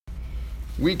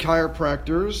We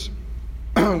chiropractors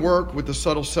work with the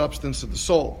subtle substance of the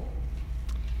soul.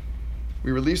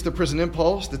 We release the prison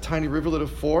impulse, the tiny rivulet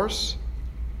of force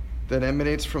that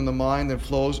emanates from the mind and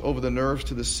flows over the nerves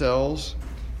to the cells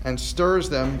and stirs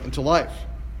them into life.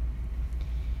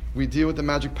 We deal with the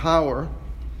magic power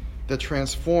that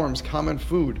transforms common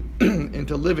food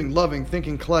into living, loving,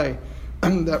 thinking clay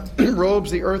that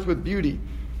robes the earth with beauty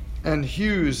and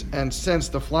hues and scents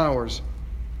the flowers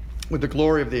with the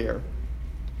glory of the air.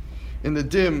 In the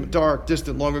dim, dark,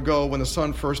 distant long ago, when the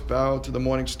sun first bowed to the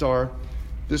morning star,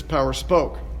 this power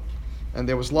spoke, and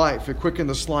there was life. It quickened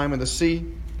the slime of the sea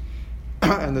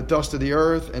and the dust of the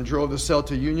earth, and drove the cell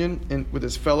to union with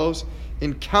its fellows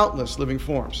in countless living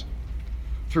forms.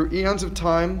 Through eons of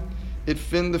time, it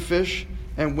finned the fish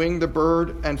and winged the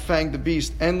bird and fanged the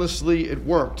beast. Endlessly it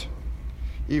worked,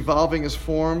 evolving its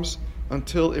forms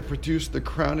until it produced the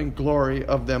crowning glory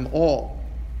of them all.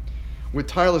 With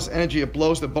tireless energy, it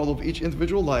blows the bubble of each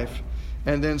individual life,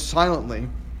 and then silently,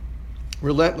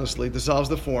 relentlessly dissolves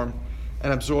the form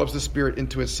and absorbs the spirit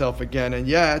into itself again. And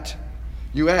yet,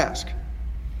 you ask,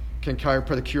 can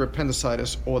chiropractic cure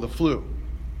appendicitis or the flu?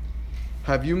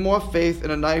 Have you more faith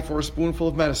in a knife or a spoonful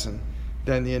of medicine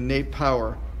than the innate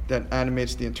power that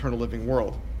animates the eternal living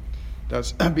world?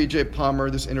 That's B.J.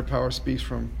 Palmer. This inner power speaks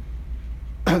from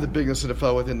The Bigness of the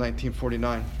Fellow within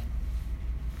 1949.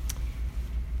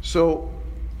 So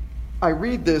I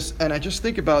read this and I just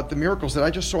think about the miracles that I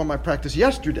just saw in my practice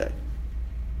yesterday.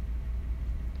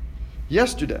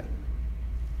 Yesterday,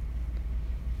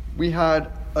 we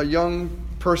had a young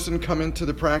person come into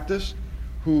the practice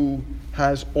who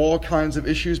has all kinds of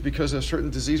issues because of certain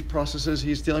disease processes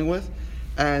he's dealing with.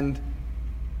 And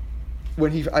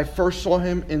when I first saw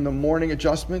him in the morning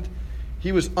adjustment,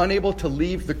 he was unable to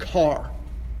leave the car.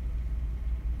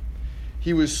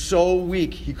 He was so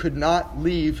weak, he could not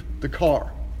leave the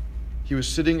car. He was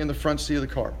sitting in the front seat of the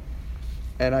car.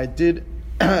 And I did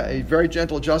a very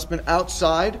gentle adjustment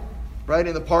outside, right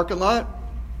in the parking lot.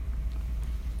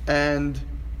 And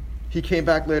he came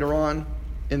back later on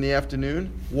in the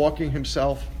afternoon, walking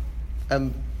himself,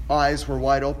 and eyes were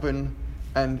wide open,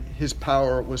 and his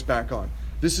power was back on.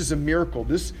 This is a miracle.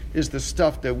 This is the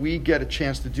stuff that we get a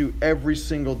chance to do every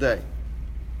single day.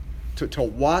 To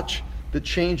watch the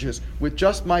changes with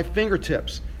just my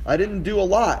fingertips. I didn't do a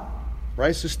lot,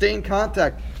 right? Sustained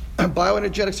contact,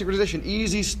 bioenergetic synchronization,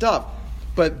 easy stuff.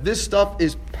 But this stuff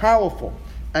is powerful,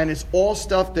 and it's all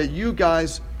stuff that you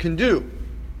guys can do.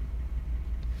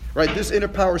 Right? This inner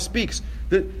power speaks.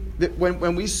 That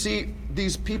when we see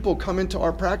these people come into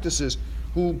our practices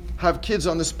who have kids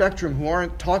on the spectrum who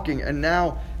aren't talking, and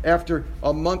now after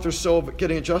a month or so of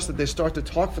getting adjusted, they start to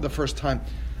talk for the first time.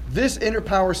 This inner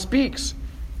power speaks.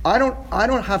 I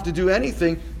don't have to do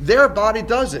anything. Their body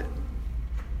does it.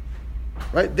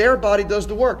 Right? Their body does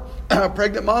the work. A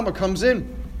pregnant mama comes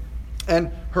in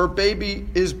and her baby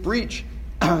is breech.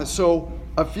 So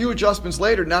a few adjustments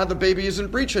later, now the baby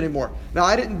isn't breech anymore. Now,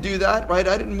 I didn't do that, right?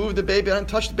 I didn't move the baby. I didn't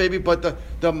touch the baby, but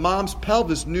the mom's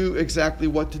pelvis knew exactly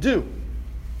what to do.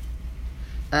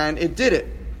 And it did it.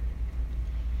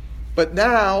 But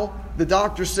now the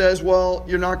doctor says, well,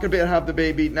 you're not going to be able to have the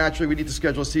baby. Naturally, we need to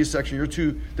schedule a C-section.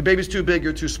 The baby's too big,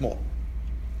 you're too small.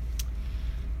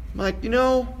 I'm like,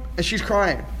 and she's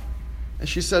crying. And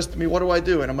she says to me, what do I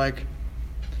do? And I'm like,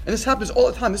 and this happens all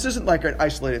the time. This isn't like an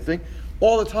isolated thing.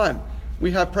 All the time.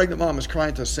 We have pregnant mamas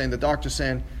crying to us saying, the doctor's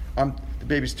saying, the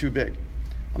baby's too big.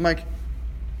 I'm like,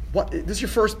 what? This is your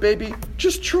first baby?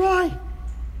 Just try.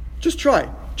 Just try.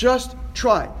 Just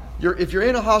try. If you're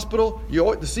in a hospital,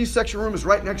 the C-section room is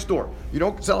right next door. You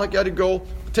don't sound like you had to go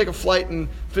take a flight and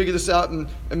figure this out and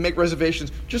make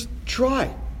reservations. Just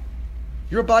try.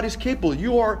 Your body's capable.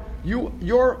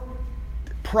 Your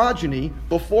progeny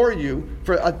before you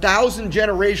for 1,000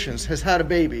 generations has had a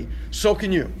baby. So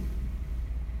can you.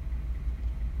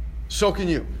 So can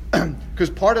you. Because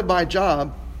part of my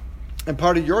job and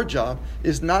part of your job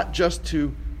is not just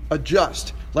to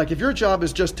adjust. Like if your job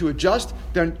is just to adjust,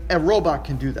 then a robot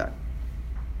can do that.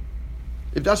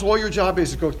 If that's all your job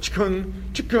is to go chikung,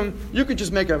 chikung, you could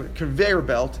just make a conveyor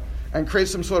belt and create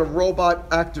some sort of robot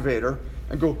activator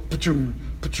and go pachung,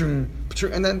 pachung,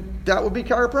 pachung, and then that would be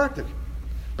chiropractic.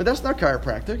 But that's not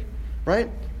chiropractic, right?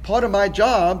 Part of my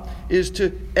job is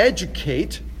to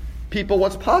educate people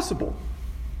what's possible.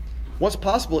 What's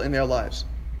possible in their lives?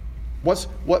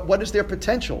 What is their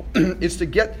potential? It's to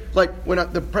get, like when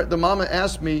the mama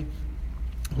asked me,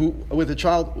 who with a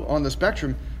child on the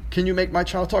spectrum, can you make my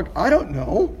child talk? I don't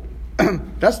know.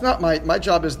 That's not my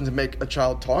job. Isn't to make a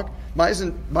child talk. My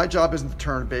job isn't to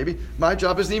turn a baby. My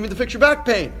job isn't even to fix your back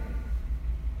pain.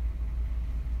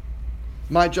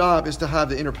 My job is to have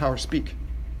the inner power speak.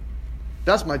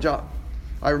 That's my job.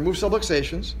 I remove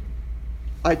subluxations.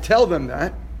 I tell them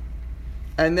that.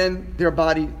 And then their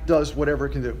body does whatever it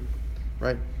can do,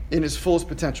 right? In its fullest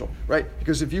potential, right?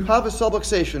 Because if you have a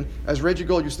subluxation, as Reggie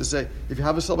Gold used to say, if you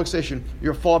have a subluxation,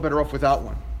 you're far better off without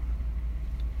one.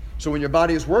 So when your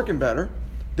body is working better,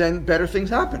 then better things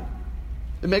happen.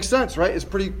 It makes sense, right? It's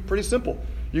pretty simple.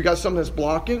 You got something that's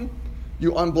blocking,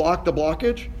 you unblock the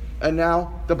blockage, and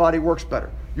now the body works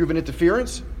better. You have an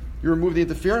interference, you remove the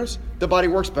interference, the body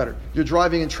works better. You're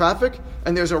driving in traffic,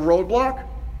 and there's a roadblock,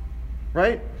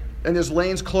 right? And there's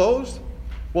lanes closed.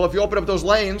 Well, if you open up those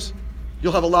lanes,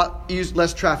 you'll have a lot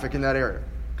less traffic in that area.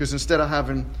 Because instead of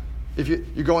having, if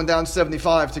you're going down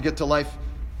 75 to get to Life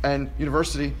and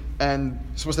University, and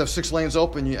you're supposed to have 6 lanes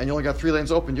open, and you only got 3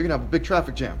 lanes open, you're going to have a big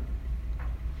traffic jam.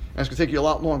 And it's going to take you a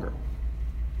lot longer.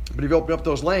 But if you open up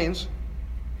those lanes,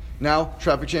 now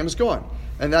traffic jam is gone.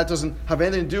 And that doesn't have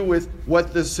anything to do with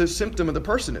what the symptom of the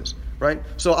person is, right?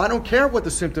 So I don't care what the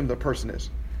symptom of the person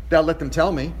is. They'll let them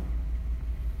tell me,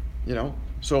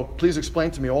 So please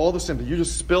explain to me all the symptoms. You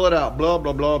just spill it out, blah,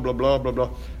 blah, blah, blah, blah, blah, blah.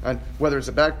 And whether it's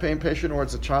a back pain patient or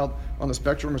it's a child on the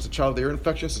spectrum or it's a child with ear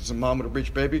infections, it's a mom with a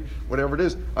breech baby, whatever it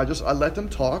is, I let them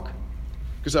talk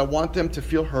because I want them to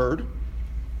feel heard.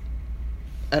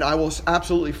 And I will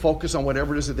absolutely focus on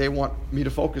whatever it is that they want me to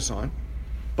focus on.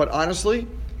 But honestly,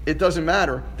 it doesn't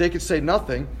matter. They could say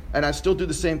nothing, and I still do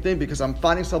the same thing because I'm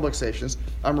finding subluxations,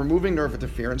 I'm removing nerve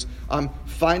interference, I'm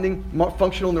finding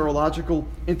functional neurological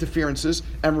interferences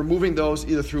and removing those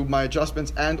either through my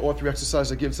adjustments and or through exercise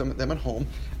I give them at home.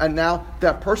 And now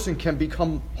that person can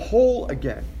become whole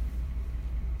again.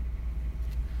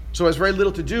 So it has very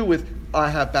little to do with I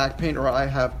have back pain or I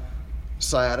have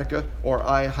sciatica or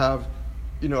I have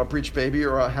a breech baby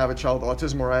or I have a child with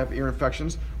autism or I have ear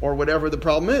infections or whatever the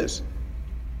problem is.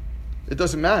 It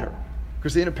doesn't matter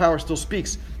because the inner power still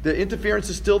speaks. The interference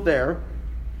is still there.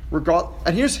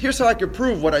 And here's how I can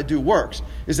prove what I do works,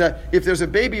 is that if there's a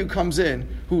baby who comes in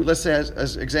who, let's say,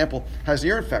 as example, has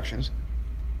ear infections,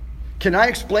 can I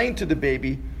explain to the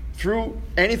baby through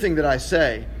anything that I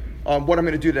say what I'm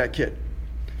going to do to that kid?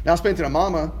 Now I'll explain to the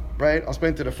mama, right? I'll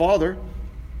explain to the father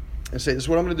and say, this is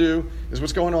what I'm going to do, this is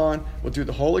what's going on, we'll do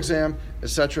the whole exam,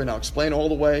 etc., and I'll explain all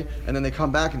the way, and then they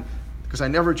come back, and because I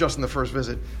never adjust in the first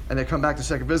visit, and they come back the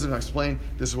second visit and I explain,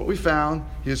 this is what we found,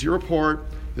 here's your report,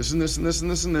 this and this and this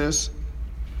and this and this,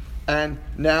 and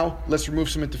now let's remove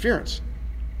some interference.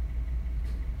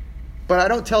 But I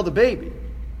don't tell the baby,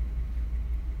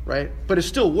 right? But it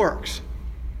still works,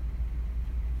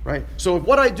 right? So if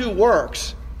what I do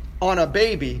works on a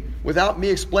baby without me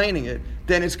explaining it,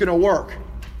 then it's going to work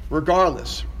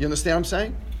regardless. You understand what I'm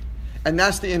saying? And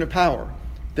that's the inner power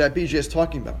that BJ is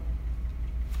talking about.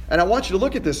 And I want you to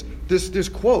look at this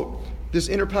quote, this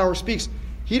inner power speaks.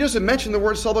 He doesn't mention the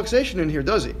word subluxation in here,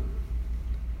 does he?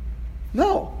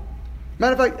 No.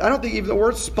 Matter of fact, I don't think even the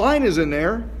word spine is in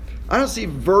there. I don't see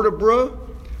vertebra.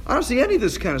 I don't see any of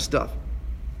this kind of stuff.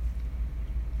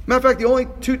 Matter of fact,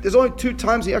 there's only 2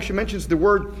 times he actually mentions the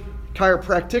word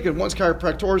chiropractic, and one's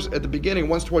chiropractors at the beginning,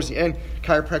 one's towards the end,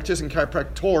 chiropractic and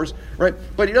chiropractors, right?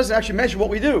 But he doesn't actually mention what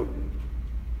we do.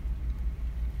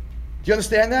 Do you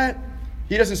understand that?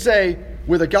 He doesn't say,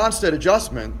 with a Gonstead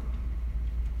adjustment,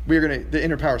 the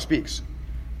inner power speaks.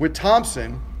 With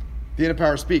Thompson, the inner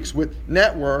power speaks. With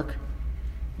network,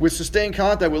 with sustained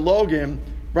contact, with Logan,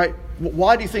 right?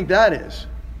 Why do you think that is?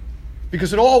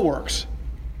 Because it all works.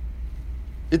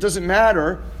 It doesn't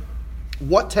matter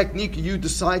what technique you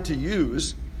decide to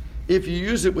use. If you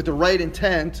use it with the right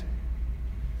intent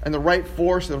and the right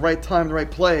force, the right time, the right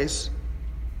place,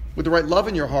 with the right love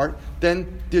in your heart,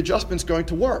 then the adjustment's going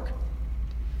to work.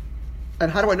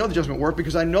 And how do I know the adjustment worked?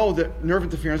 Because I know that nerve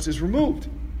interference is removed.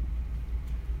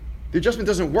 The adjustment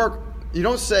doesn't work. You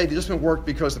don't say the adjustment worked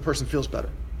because the person feels better.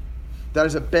 That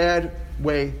is a bad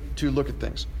way to look at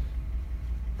things,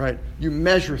 right? You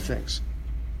measure things,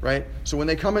 right? So when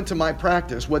they come into my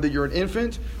practice, whether you're an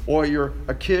infant or you're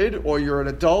a kid or you're an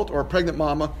adult or a pregnant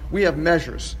mama, we have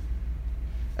measures.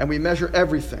 And we measure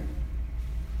everything.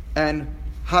 And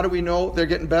how do we know they're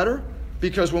getting better?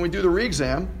 Because when we do the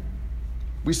re-exam,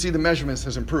 we see the measurements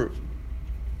has improved.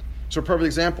 So a perfect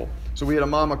example. So we had a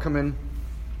mama come in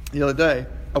the other day.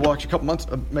 Well, actually a couple months,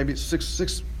 maybe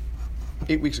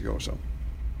 8 weeks ago or so.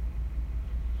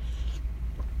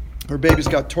 Her baby's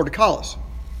got torticollis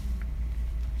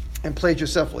and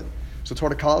plagiocephaly. So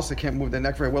torticollis, they can't move their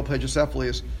neck very well. Plagiocephaly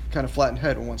is kind of flattened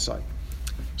head on one side.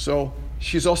 So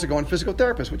she's also going physical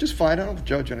therapist, which is fine. I don't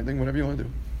judge anything, whatever you want to do.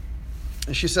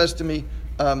 And she says to me,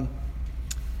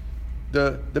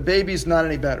 the baby's not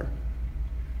any better.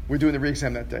 We're doing the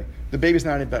re-exam that day. The baby's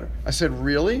not any better. I said,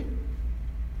 really?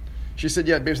 She said,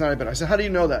 yeah, the baby's not any better. I said, how do you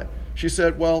know that? She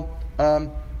said, well,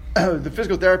 the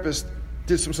physical therapist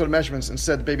did some sort of measurements and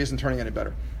said the baby isn't turning any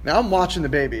better. Now, I'm watching the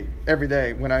baby every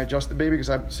day when I adjust the baby because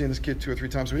I've seen this kid 2 or 3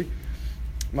 times a week.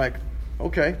 I'm like,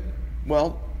 okay,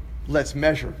 well, let's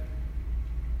measure,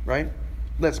 right?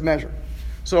 Let's measure.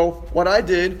 So what I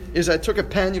did is I took a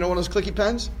pen, one of those clicky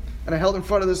pens, and I held it in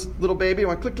front of this little baby. I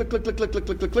went click, click, click, click, click, click,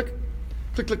 click, click, click,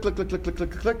 click, click, click, click, click, click,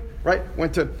 click, click, right?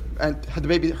 And had the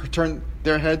baby turn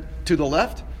their head to the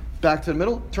left, back to the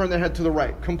middle, turn their head to the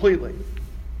right, completely.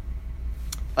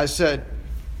 I said,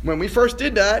 when we first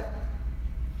did that,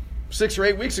 6 or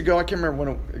 8 weeks ago, I can't remember when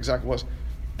it exactly was,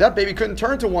 that baby couldn't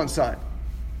turn to one side.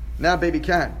 Now baby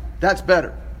can. That's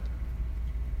better.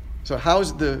 So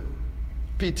how's the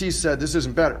PT said this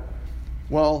isn't better?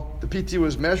 Well, the PT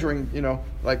was measuring,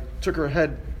 took her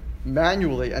head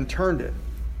manually and turned it.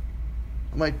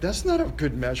 I'm like, that's not a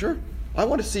good measure. I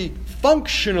want to see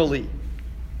functionally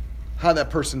how that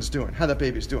person's doing, how that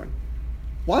baby's doing.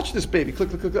 Watch this baby. Click,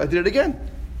 click, click. I did it again.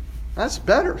 That's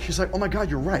better. She's like, oh my God,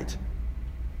 you're right.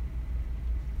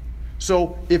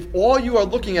 So if all you are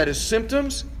looking at is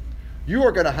symptoms, you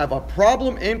are going to have a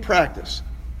problem in practice.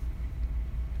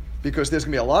 Because there's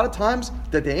going to be a lot of times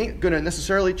that they ain't going to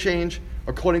necessarily change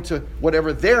according to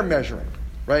whatever they're measuring,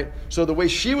 right? So the way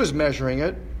she was measuring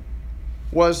it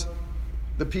was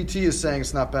the PT is saying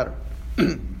it's not better.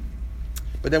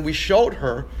 But then we showed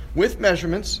her with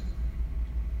measurements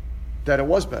that it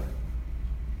was better,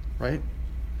 right?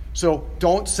 So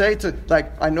don't say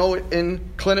I know in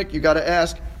clinic you got to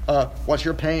ask, what's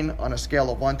your pain on a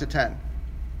scale of 1 to 10,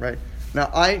 right? Now,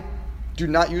 I do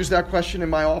not use that question in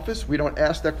my office. We don't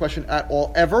ask that question at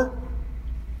all, ever.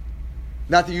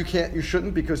 Not that you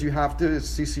shouldn't, because you have to.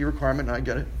 It's a CC requirement, and I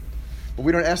get it. But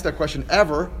we don't ask that question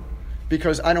ever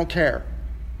because I don't care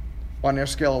on their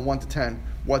scale of 1 to 10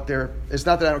 it's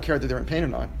not that I don't care that they're in pain or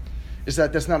not. It's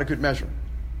that's not a good measure.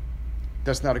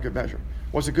 That's not a good measure.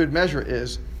 What's a good measure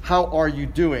is how are you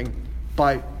doing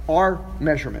by our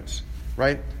measurements,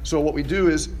 right? So what we do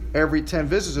is every 10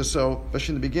 visits or so,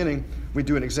 especially in the beginning, we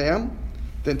do an exam,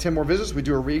 then 10 more visits, we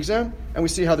do a re-exam, and we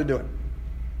see how they're doing.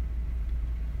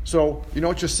 So you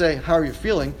don't just say, how are you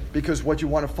feeling? Because what you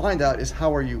want to find out is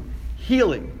how are you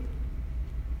healing?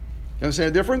 You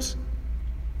understand the difference?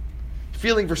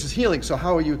 Feeling versus healing. So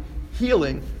how are you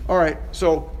healing? All right,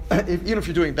 so even if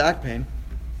you're doing back pain,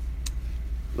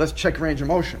 let's check range of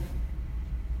motion,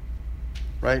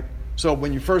 right? So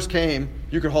when you first came,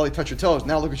 you could hardly touch your toes.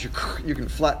 Now look at you can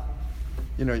flat,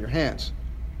 your hands.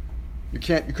 You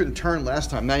couldn't turn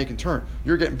last time. Now you can turn.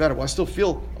 You're getting better. Well, I still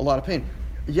feel a lot of pain.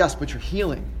 Yes, but you're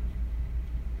healing.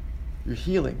 You're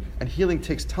healing, and healing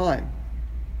takes time.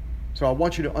 So I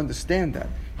want you to understand that.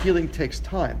 Healing takes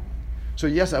time. So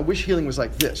yes, I wish healing was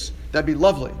like this. That'd be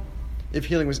lovely if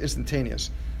healing was instantaneous.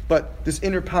 But this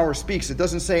inner power speaks. It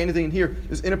doesn't say anything in here.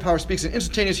 This inner power speaks and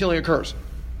instantaneous healing occurs.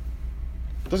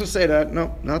 It doesn't say that.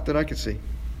 No, not that I can see.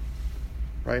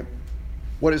 Right?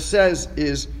 What it says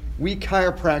is we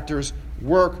chiropractors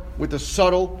work with the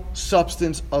subtle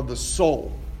substance of the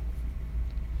soul.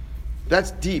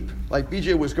 That's deep. Like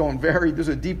BJ was going there's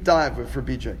a deep dive for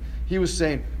BJ. He was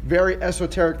saying very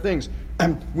esoteric things.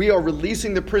 We are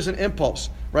releasing the prison impulse,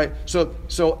 right? So,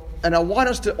 and I want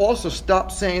us to also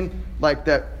stop saying like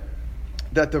that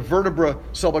the vertebra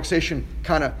subluxation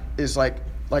kind of is like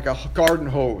a garden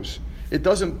hose. It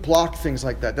doesn't block things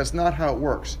like that. That's not how it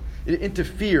works. It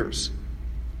interferes.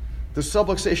 The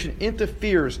subluxation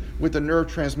interferes with the nerve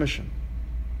transmission.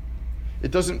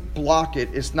 It doesn't block it.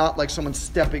 It's not like someone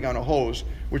stepping on a hose,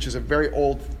 which is a very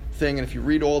old thing. And if you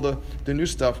read all the new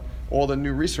stuff, all the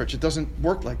new research, it doesn't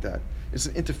work like that. It's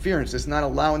an interference. It's not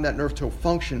allowing that nerve to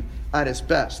function at its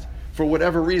best for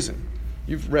whatever reason.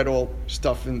 You've read all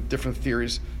stuff in different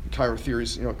theories, chiro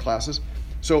theories, classes.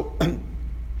 So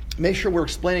make sure we're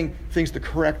explaining things the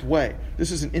correct way.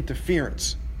 This is an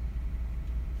interference.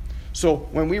 So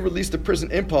when we release the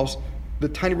prison impulse, the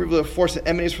tiny rivulet of force that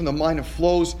emanates from the mind and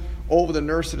flows over the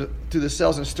nerves to the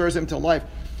cells and stirs them to life.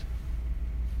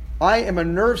 I am a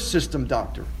nerve system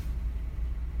doctor.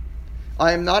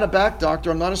 I am not a back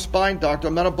doctor. I'm not a spine doctor.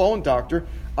 I'm not a bone doctor.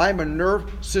 I am a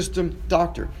nerve system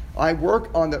doctor. I work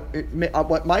on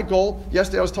my goal.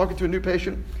 Yesterday I was talking to a new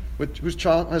patient whose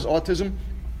child has autism.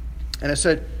 And I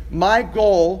said, my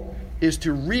goal is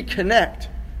to reconnect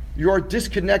your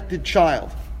disconnected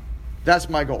child. That's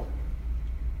my goal.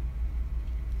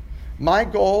 My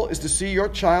goal is to see your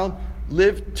child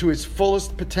live to its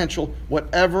fullest potential,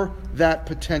 whatever that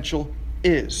potential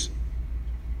is.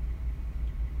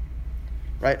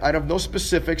 right? I have no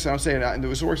specifics. I'm saying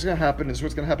this is what's going to happen. This is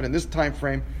what's going to happen in this time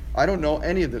frame. I don't know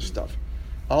any of this stuff.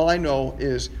 All I know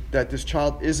is that this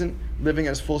child isn't living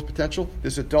at its fullest potential.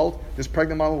 This adult, this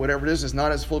pregnant mom, whatever it is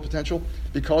not at its full potential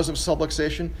because of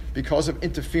subluxation, because of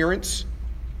interference.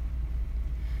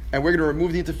 And we're going to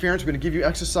remove the interference. We're going to give you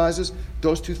exercises.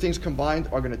 Those two things combined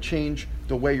are going to change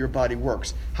the way your body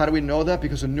works. How do we know that?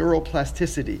 Because of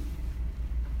neuroplasticity.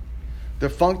 The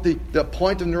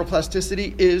point of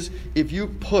neuroplasticity is if you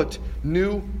put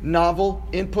new, novel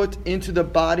input into the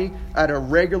body at a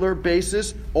regular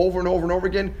basis over and over and over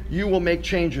again, you will make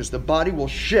changes. The body will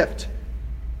shift.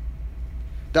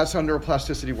 That's how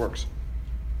neuroplasticity works.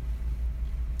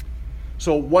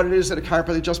 So what it is that a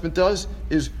chiropractic adjustment does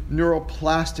is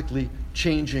neuroplastically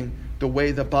changing the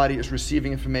way the body is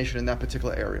receiving information in that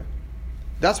particular area.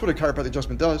 That's what a chiropractic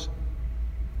adjustment does.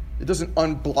 It doesn't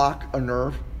unblock a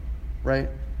nerve, right?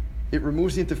 It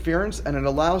removes the interference and it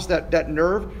allows that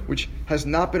nerve, which has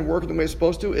not been working the way it's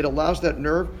supposed to, it allows that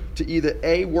nerve to either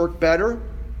A, work better,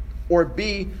 or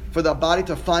B, for the body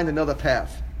to find another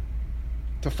path,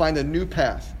 to find a new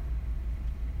path.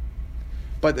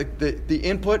 But the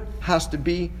input has to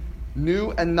be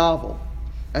new and novel.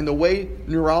 And the way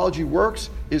neurology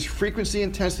works is frequency,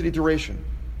 intensity, duration.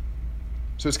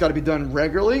 So it's got to be done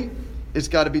regularly, it's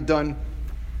got to be done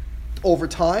over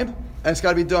time, and it's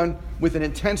got to be done with an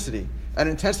intensity. And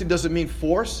intensity doesn't mean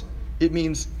force, it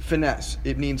means finesse,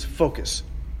 it means focus.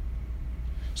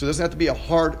 So it doesn't have to be a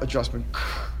hard adjustment.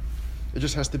 It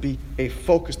just has to be a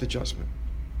focused adjustment.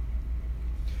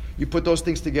 You put those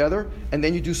things together, and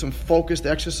then you do some focused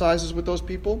exercises with those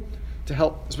people to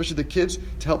help, especially the kids,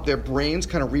 to help their brains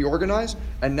kind of reorganize,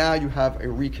 and now you have a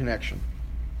reconnection.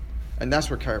 And that's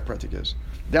what chiropractic is.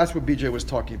 That's what BJ was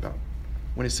talking about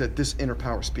when he said, this inner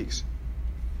power speaks.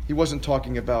 He wasn't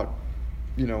talking about,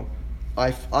 it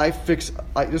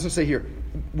doesn't say here,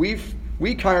 we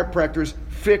chiropractors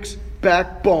fix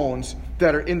backbones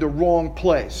that are in the wrong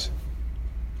place.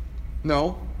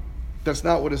 No, that's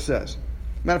not what it says.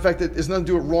 Matter of fact, it's nothing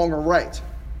to do with wrong or right.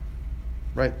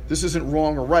 Right? This isn't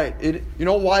wrong or right. You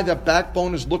know why that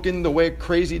backbone is looking the way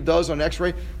crazy it does on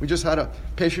x-ray? We just had a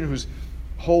patient whose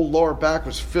whole lower back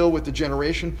was filled with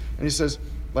degeneration, and he says,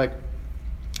 are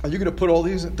you going to put all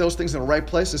those things in the right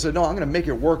place? I said, no, I'm going to make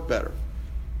it work better.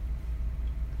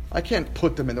 I can't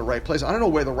put them in the right place. I don't know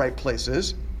where the right place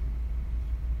is.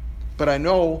 But I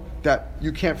know that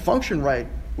you can't function right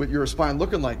with your spine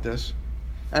looking like this.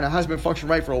 And it hasn't been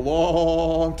functioning right for a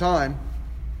long time.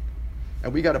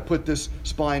 And we got to put this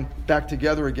spine back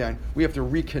together again. We have to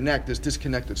reconnect this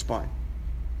disconnected spine.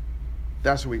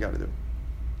 That's what we got to do.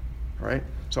 All right?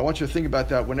 So I want you to think about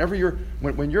that. Whenever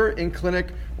when you're in clinic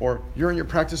or you're in your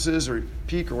practices or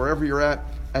peak or wherever you're at,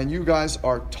 and you guys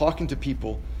are talking to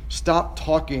people, stop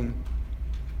talking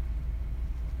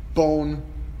bone,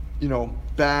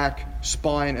 back,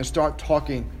 spine, and start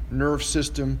talking nerve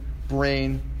system,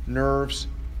 brain, nerves.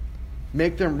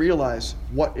 Make them realize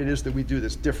what it is that we do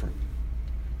that's different.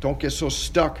 Don't get so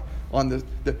stuck on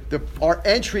our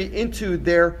entry into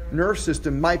their nerve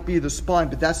system might be the spine,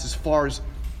 but that's as far as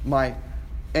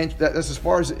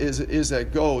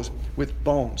it goes with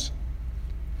bones.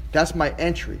 That's my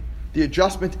entry. The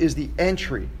adjustment is the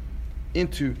entry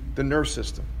into the nerve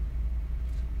system.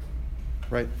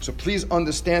 Right? So please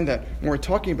understand that when we're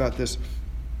talking about this.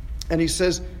 And he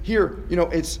says here,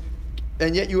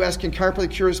 and yet you ask, can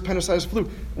chiropractic cure appendicitis flu?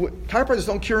 Chiropractors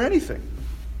don't cure anything.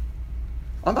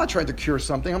 I'm not trying to cure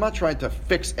something. I'm not trying to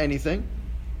fix anything.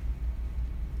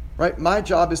 Right? My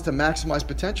job is to maximize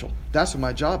potential. That's what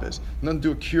my job is. Nothing to do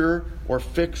with cure or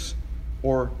fix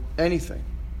or anything.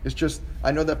 It's just,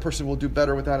 I know that person will do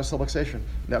better without a subluxation.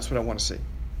 That's what I want to see.